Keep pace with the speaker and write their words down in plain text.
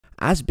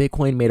As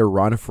Bitcoin made a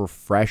run for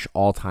fresh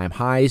all-time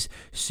highs,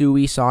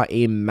 SUI saw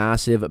a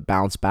massive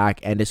bounce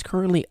back and is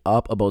currently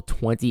up about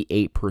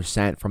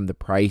 28% from the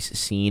price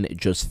seen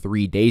just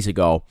 3 days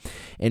ago.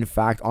 In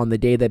fact, on the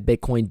day that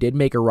Bitcoin did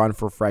make a run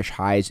for fresh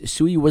highs,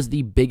 SUI was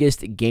the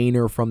biggest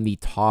gainer from the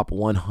top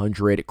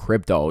 100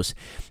 cryptos.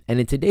 And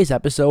in today's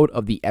episode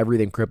of the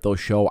Everything Crypto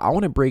Show, I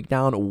want to break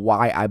down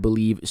why I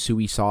believe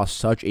SUI saw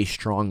such a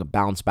strong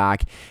bounce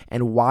back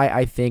and why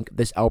I think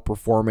this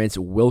outperformance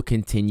will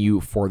continue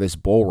for this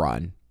bull run.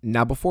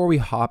 Now, before we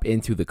hop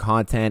into the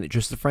content,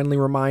 just a friendly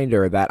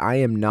reminder that I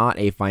am not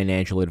a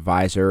financial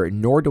advisor,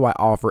 nor do I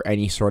offer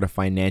any sort of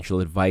financial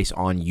advice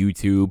on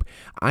YouTube.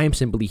 I am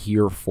simply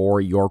here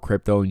for your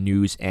crypto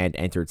news and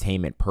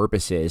entertainment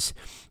purposes.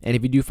 And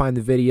if you do find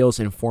the videos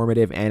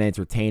informative and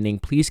entertaining,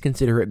 please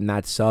consider hitting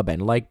that sub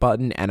and like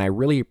button, and I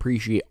really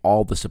appreciate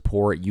all the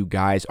support. You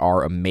guys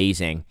are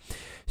amazing.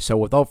 So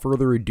without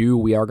further ado,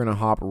 we are going to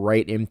hop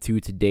right into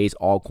today's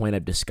altcoin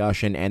of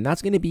discussion, and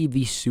that's going to be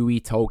the SUI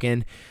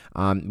token.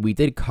 We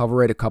did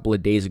cover it a couple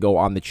of days ago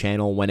on the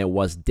channel when it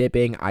was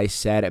dipping. I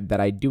said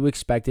that I do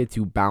expect it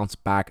to bounce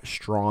back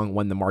strong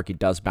when the market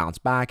does bounce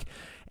back.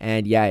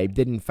 And yeah, it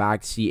did in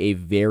fact see a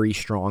very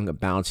strong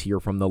bounce here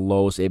from the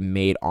lows it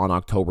made on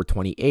October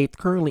 28th,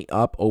 currently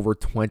up over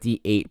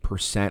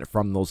 28%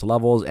 from those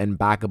levels and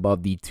back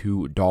above the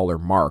 $2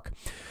 mark.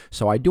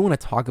 So I do want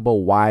to talk about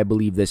why I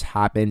believe this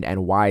happened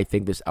and why I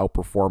think this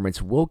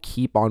outperformance will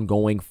keep on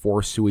going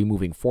for SUI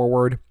moving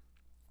forward.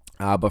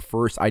 But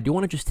first, I do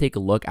want to just take a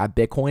look at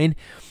Bitcoin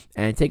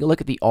and take a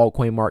look at the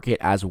altcoin market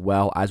as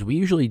well, as we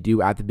usually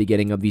do at the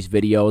beginning of these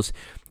videos,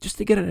 just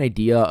to get an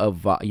idea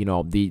of,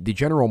 the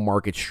general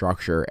market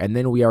structure. And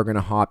then we are going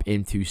to hop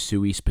into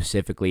SUI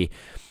specifically.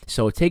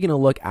 So taking a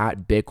look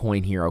at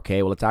Bitcoin here,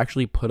 okay, well, let's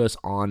actually put us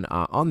on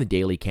the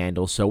daily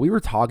candle. So we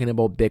were talking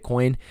about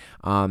Bitcoin,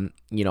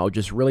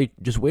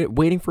 just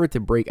waiting for it to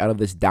break out of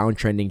this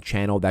downtrending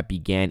channel that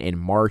began in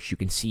March. You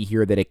can see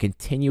here that it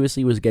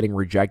continuously was getting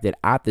rejected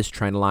at this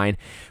trend line.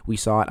 We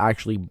saw it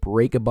actually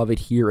break above it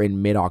here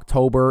in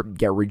mid-October,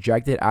 get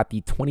rejected at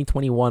the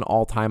 2021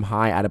 all-time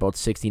high at about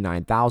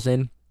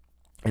 69,000.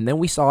 And then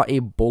we saw a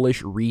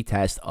bullish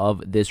retest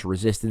of this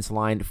resistance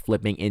line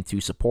flipping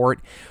into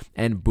support,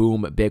 and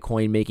boom,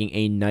 Bitcoin making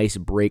a nice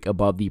break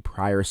above the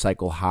prior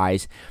cycle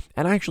highs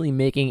and actually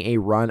making a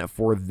run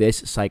for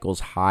this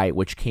cycle's high,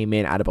 which came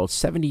in at about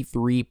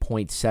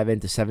 73.7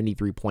 to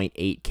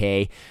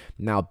 73.8K.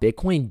 Now,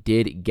 Bitcoin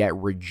did get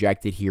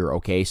rejected here,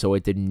 okay? So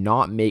it did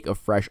not make a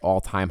fresh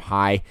all-time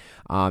high.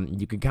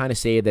 You can kind of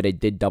say that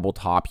it did double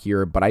top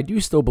here, but I do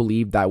still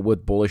believe that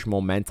with bullish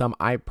momentum,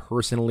 I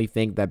personally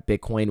think that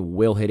Bitcoin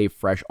will hit a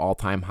fresh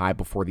all-time high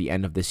before the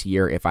end of this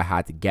year, if I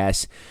had to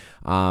guess.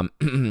 So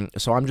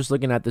I'm just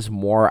looking at this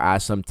more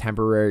as some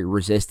temporary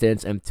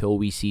resistance until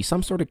we see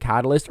some sort of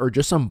catalyst or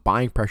just some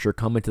buying pressure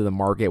come into the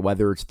market,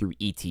 whether it's through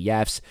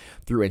ETFs,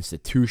 through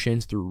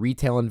institutions, through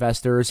retail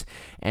investors.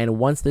 And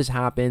once this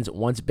happens,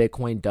 once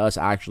Bitcoin does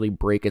actually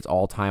break its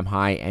all-time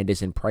high and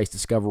is in price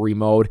discovery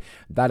mode,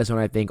 that is when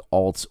I think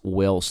alts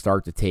will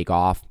start to take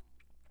off.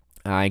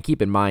 And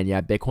keep in mind,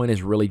 yeah, Bitcoin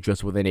is really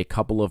just within a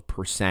couple of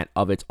percent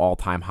of its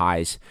all-time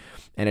highs,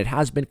 and it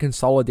has been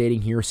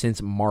consolidating here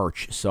since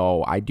March.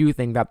 So I do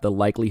think that the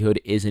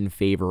likelihood is in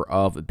favor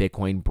of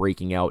Bitcoin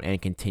breaking out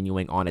and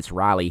continuing on its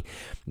rally.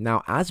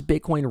 Now, as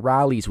Bitcoin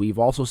rallies, we've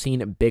also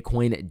seen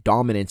Bitcoin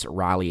dominance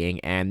rallying,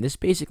 and this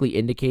basically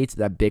indicates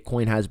that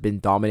Bitcoin has been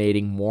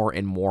dominating more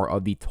and more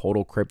of the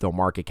total crypto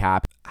market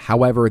cap.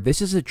 However,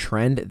 this is a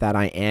trend that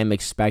I am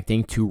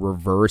expecting to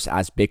reverse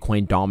as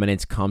Bitcoin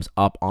dominance comes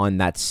up on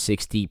that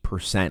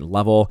 60%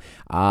 level.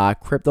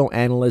 Crypto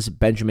analyst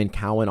Benjamin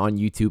Cowan on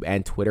YouTube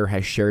and Twitter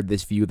has shared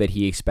this view that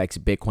he expects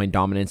Bitcoin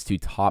dominance to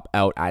top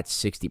out at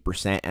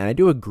 60%, and I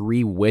do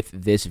agree with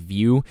this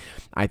view.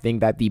 I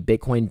think that the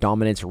Bitcoin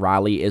dominance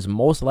rally is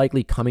most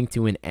likely coming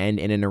to an end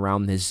in and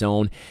around this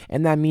zone,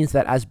 and that means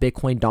that as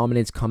Bitcoin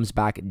dominance comes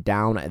back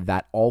down,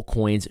 that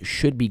altcoins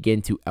should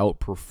begin to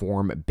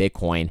outperform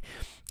Bitcoin.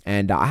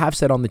 And I have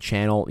said on the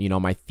channel,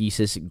 my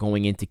thesis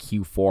going into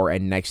Q4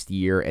 and next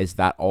year is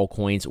that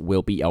altcoins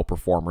will be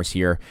outperformers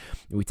here.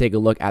 If we take a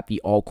look at the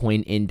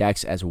altcoin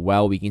index as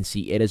well, we can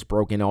see it is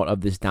broken out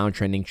of this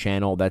downtrending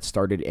channel that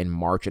started in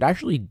March. It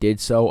actually did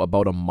so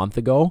about a month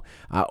ago,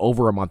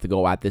 over a month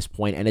ago at this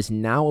point, and is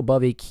now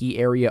above a key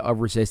area of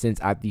resistance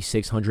at the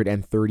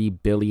 $630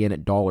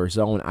 billion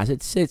zone, as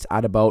it sits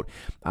at about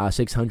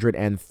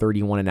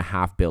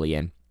 $631.5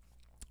 billion.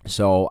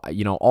 So,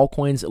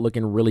 altcoins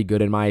looking really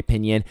good in my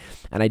opinion.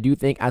 And I do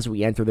think as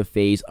we enter the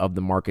phase of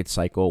the market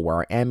cycle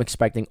where I am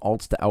expecting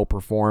alts to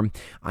outperform,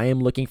 I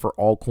am looking for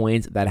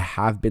altcoins that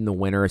have been the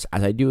winners,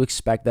 as I do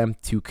expect them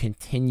to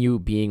continue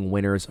being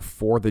winners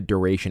for the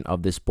duration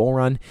of this bull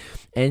run.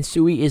 And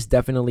SUI is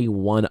definitely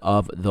one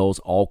of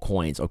those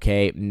altcoins,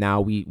 okay? Now,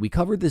 we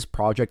covered this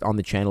project on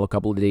the channel a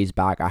couple of days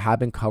back. I have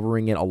been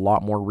covering it a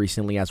lot more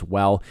recently as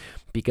well,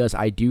 because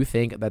I do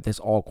think that this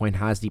altcoin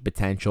has the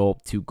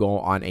potential to go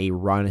on a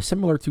run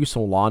similar to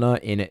Solana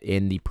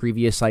in the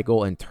previous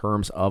cycle in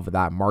terms of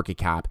that market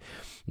cap.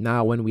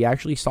 Now, when we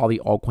actually saw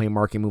the altcoin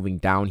market moving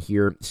down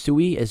here,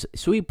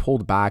 SUI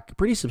pulled back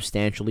pretty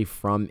substantially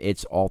from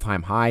its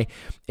all-time high.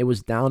 It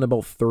was down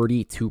about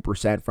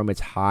 32% from its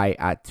high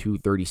at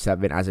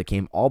 237 as it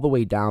came all the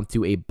way down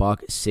to a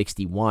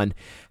 $1.61.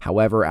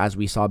 However, as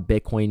we saw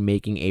Bitcoin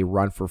making a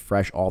run for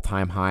fresh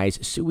all-time highs,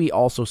 SUI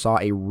also saw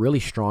a really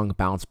strong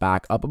bounce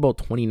back, up about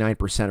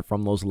 29%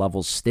 from those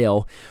levels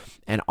still.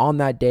 And on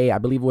that day, I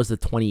believe it was the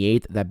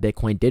 28th, that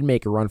Bitcoin did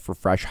make a run for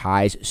fresh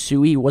highs.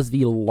 SUI was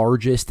the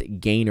largest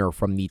gainer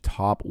from the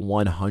top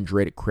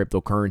 100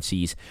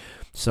 cryptocurrencies.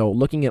 So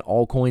looking at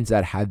altcoins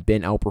that have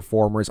been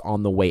outperformers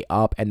on the way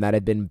up and that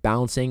have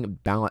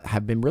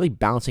been really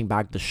bouncing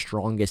back the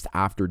strongest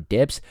after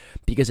dips,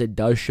 because it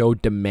does show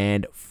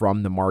demand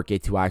from the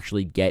market to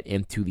actually get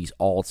into these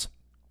alts.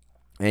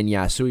 And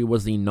yeah, SUI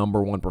was the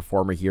 #1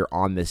 performer here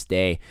on this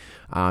day,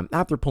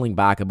 after pulling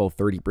back about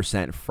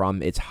 30%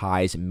 from its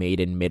highs made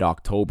in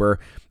mid-October.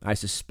 I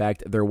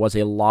suspect there was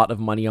a lot of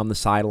money on the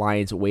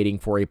sidelines waiting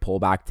for a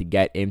pullback to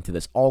get into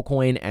this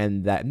altcoin,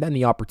 and then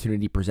the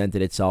opportunity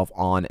presented itself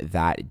on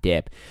that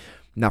dip.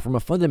 Now, from a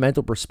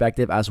fundamental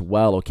perspective as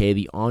well, okay,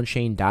 the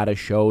on-chain data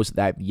shows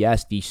that,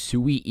 yes, the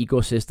SUI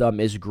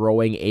ecosystem is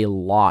growing a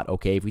lot,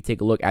 okay? If we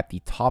take a look at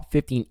the top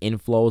 15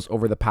 inflows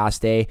over the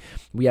past day,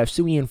 we have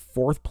SUI in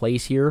 4th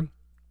place here.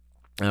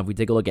 If we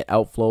take a look at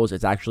outflows,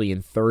 it's actually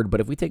in 3rd.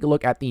 But if we take a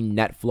look at the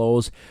net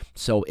flows,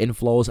 so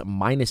inflows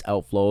minus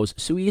outflows,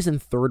 SUI is in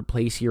 3rd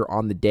place here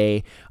on the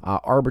day.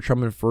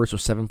 Arbitrum in 1st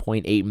with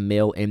 7.8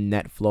 mil in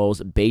net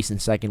flows. Base in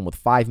 2nd with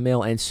 5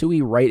 mil. And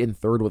SUI right in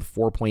 3rd with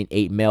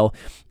 4.8 mil.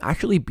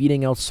 Actually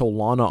beating out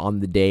Solana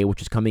on the day,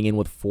 which is coming in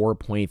with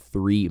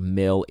 4.3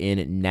 mil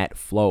in net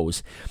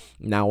flows.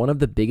 Now, one of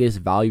the biggest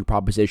value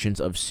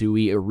propositions of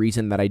SUI, a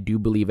reason that I do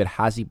believe it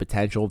has the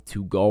potential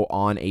to go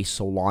on a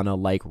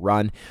Solana-like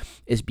run,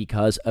 is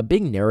because a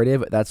big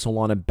narrative that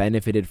Solana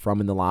benefited from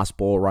in the last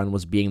bull run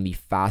was being the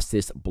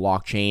fastest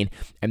blockchain,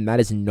 and that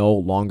is no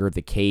longer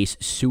the case.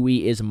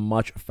 SUI is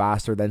much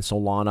faster than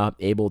Solana,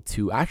 able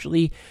to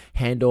actually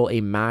handle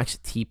a max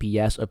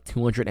TPS of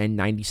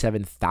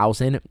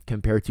 297,000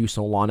 compared to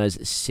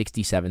Solana's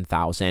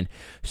 67,000.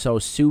 So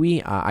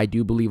SUI, I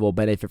do believe, will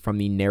benefit from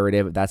the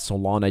narrative that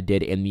Solana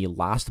did in the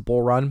last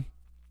bull run.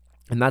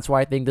 And that's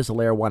why I think this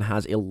layer 1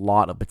 has a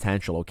lot of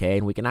potential, okay?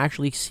 And we can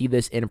actually see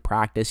this in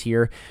practice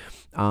here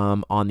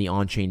on the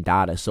on-chain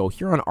data. So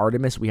here on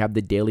Artemis, we have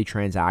the daily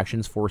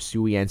transactions for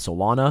SUI and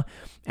Solana.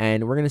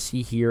 And we're going to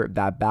see here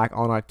that back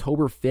on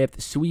October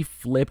 5th, SUI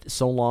flipped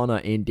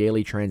Solana in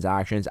daily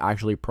transactions,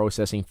 actually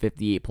processing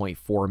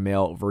 58.4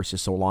 mil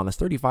versus Solana's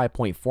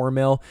 35.4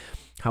 mil.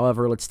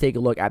 However, let's take a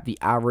look at the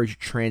average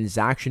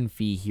transaction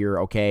fee here,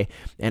 okay?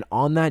 And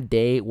on that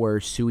day where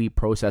SUI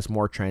processed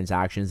more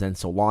transactions than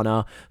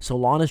Solana,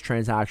 Solana's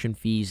transaction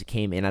fees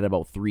came in at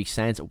about 3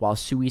 cents, while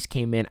SUI's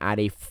came in at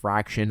a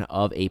fraction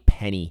of a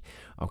penny.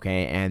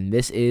 Okay, and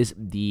this is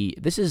the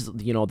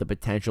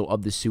potential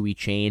of the SUI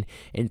chain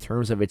in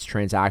terms of its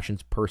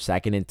transactions per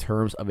second, in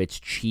terms of its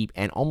cheap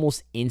and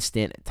almost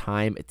instant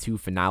time to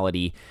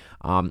finality,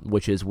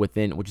 which is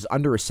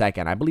under a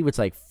second. I believe it's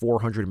like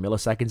 400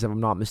 milliseconds if I'm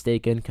not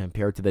mistaken,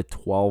 compared to the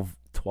 12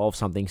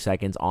 something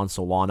seconds on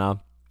Solana.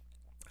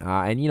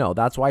 And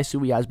that's why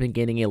SUI has been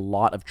gaining a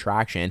lot of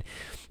traction.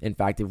 In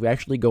fact, if we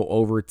actually go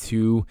over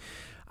to,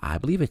 I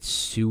believe it's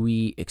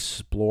SUI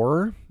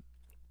Explorer.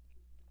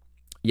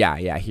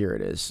 Yeah, here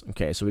it is.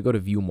 Okay, so we go to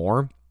view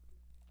more.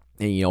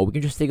 And, we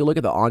can just take a look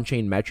at the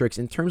on-chain metrics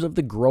in terms of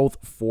the growth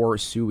for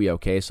SUI,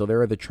 okay? So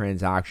there are the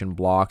transaction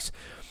blocks.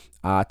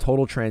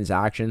 Total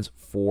transactions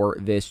for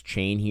this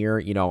chain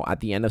here, at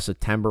the end of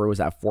September, it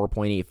was at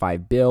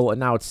 4.85 bill, and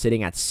now it's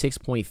sitting at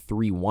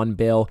 6.31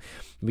 bill.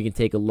 We can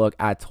take a look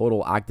at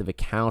total active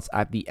accounts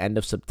at the end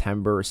of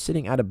September,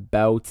 sitting at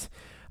about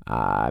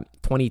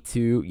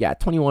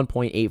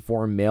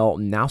 21.84 mil,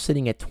 now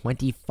sitting at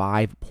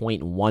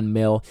 25.1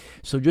 mil.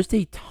 So just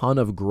a ton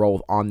of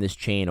growth on this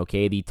chain,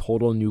 okay? The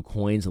total new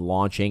coins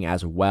launching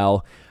as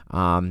well.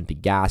 The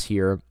gas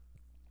here.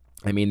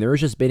 I mean, there's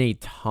just been a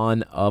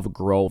ton of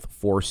growth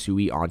for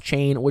SUI on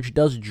chain, which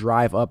does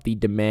drive up the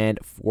demand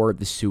for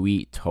the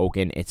SUI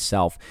token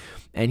itself.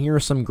 And here are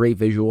some great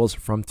visuals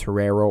from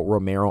Torero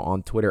Romero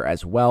on Twitter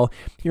as well.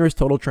 Here's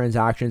total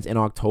transactions in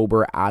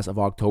October as of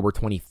October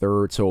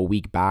 23rd, so a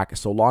week back.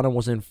 Solana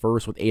was in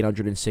first with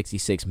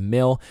 866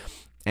 mil.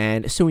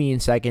 And SUI in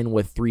second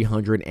with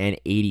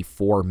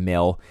 384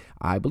 mil.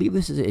 I believe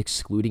this is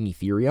excluding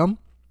Ethereum.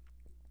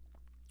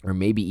 Or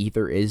maybe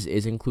Ether is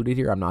included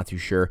here. I'm not too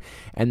sure.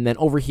 And then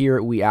over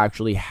here, we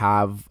actually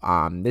have,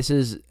 this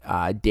is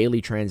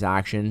daily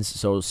transactions.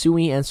 So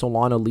SUI and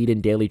Solana lead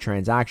in daily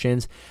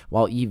transactions,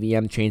 while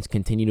EVM chains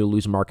continue to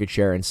lose market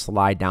share and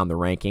slide down the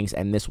rankings.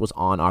 And this was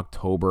on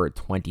October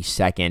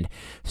 22nd.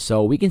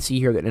 So we can see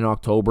here that in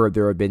October,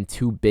 there have been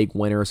 2 big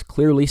winners.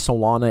 Clearly,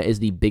 Solana is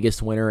the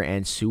biggest winner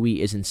and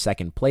SUI is in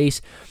second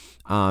place.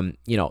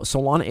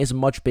 Solana is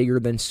much bigger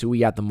than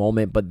SUI at the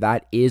moment, but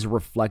that is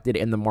reflected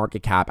in the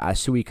market cap as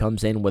SUI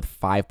comes in with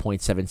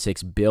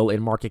 5.76 bill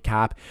in market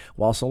cap,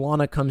 while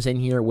Solana comes in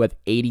here with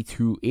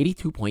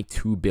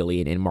 82.2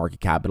 billion in market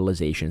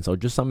capitalization. So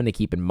just something to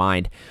keep in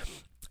mind.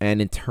 And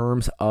in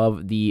terms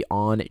of the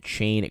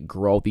on-chain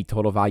growth, the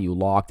total value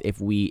locked, if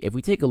we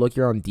take a look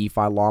here on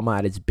DeFi Llama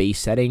at its base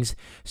settings,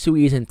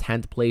 SUI is in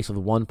 10th place with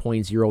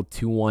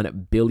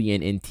 1.021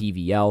 billion in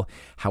TVL.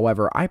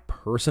 However, I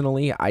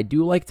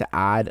do like to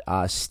add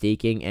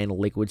staking and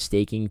liquid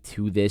staking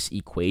to this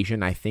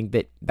equation. I think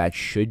that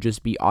should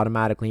just be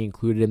automatically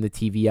included in the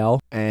TVL.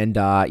 And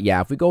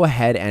yeah, if we go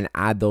ahead and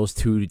add those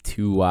two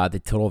to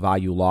the total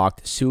value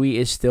locked, SUI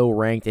is still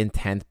ranked in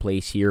 10th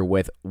place here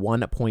with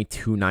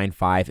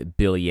 1.295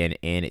 billion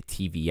in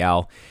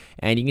TVL,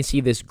 and you can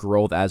see this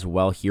growth as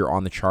well here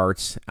on the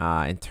charts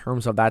in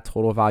terms of that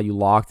total value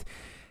locked.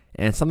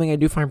 And something I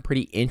do find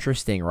pretty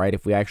interesting, right?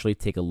 If we actually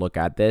take a look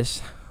at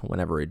this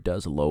whenever it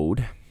does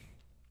load,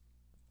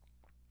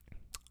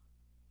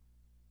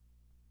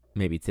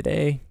 maybe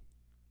today,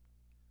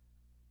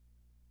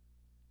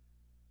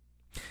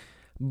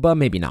 but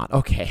maybe not.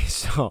 Okay,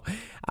 so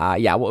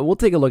yeah, we'll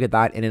take a look at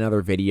that in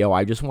another video.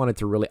 I just wanted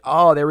to really,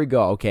 oh, there we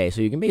go. Okay,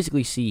 so you can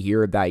basically see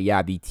here that,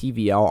 yeah, the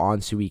TVL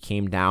on SUI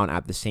came down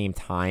at the same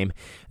time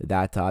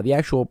that the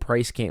actual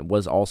price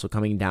was also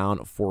coming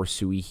down for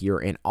SUI here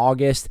in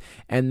August.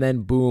 And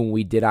then, boom,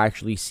 we did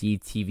actually see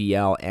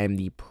TVL and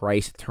the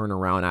price turn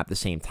around at the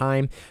same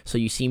time. So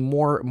you see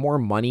more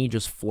money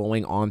just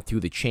flowing on through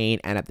the chain,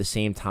 and at the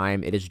same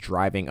time, it is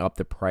driving up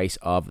the price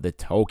of the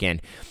token.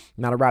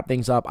 Now, to wrap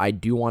things up, I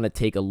do want to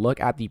take a look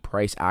at the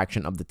price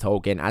action of the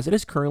token, as it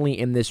is currently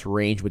in this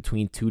range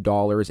between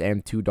 $2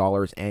 and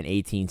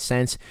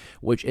 $2.18,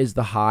 which is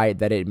the high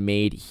that it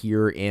made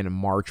here in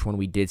March when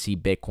we did see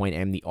Bitcoin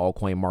and the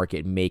altcoin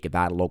market make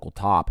that local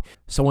top.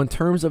 So in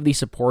terms of the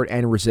support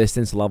and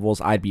resistance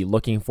levels I'd be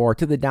looking for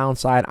to the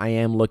downside, I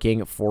am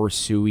looking for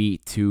SUI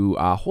to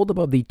hold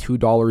above the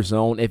 $2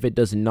 zone. If it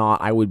does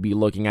not, I would be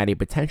looking at a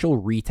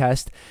potential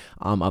retest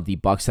of the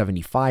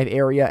 $1.75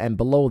 area, and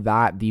below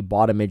that, the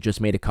bottom it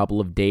just made a couple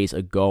of days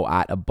ago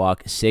at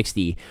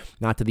 $1.60.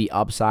 Now, to the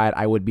upside,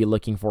 I would be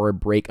looking for a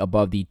break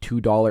above the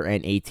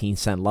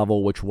 $2.18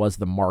 level, which was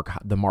the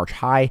March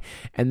high.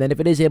 And then if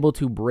it is able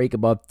to break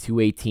above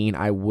 218,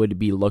 I would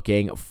be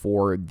looking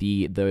for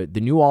the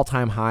new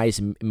all-time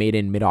highs made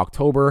in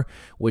mid-October,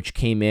 which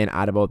came in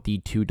at about the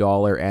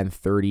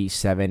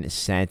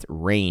 $2.37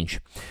 range.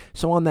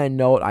 So on that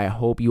note, I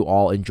hope you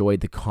all enjoyed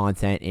the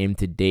content in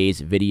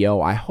today's video.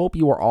 I hope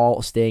you are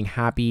all staying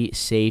happy,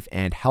 safe,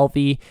 and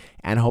healthy,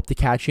 and I hope to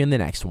catch you in the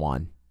next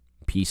one.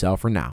 Peace out for now.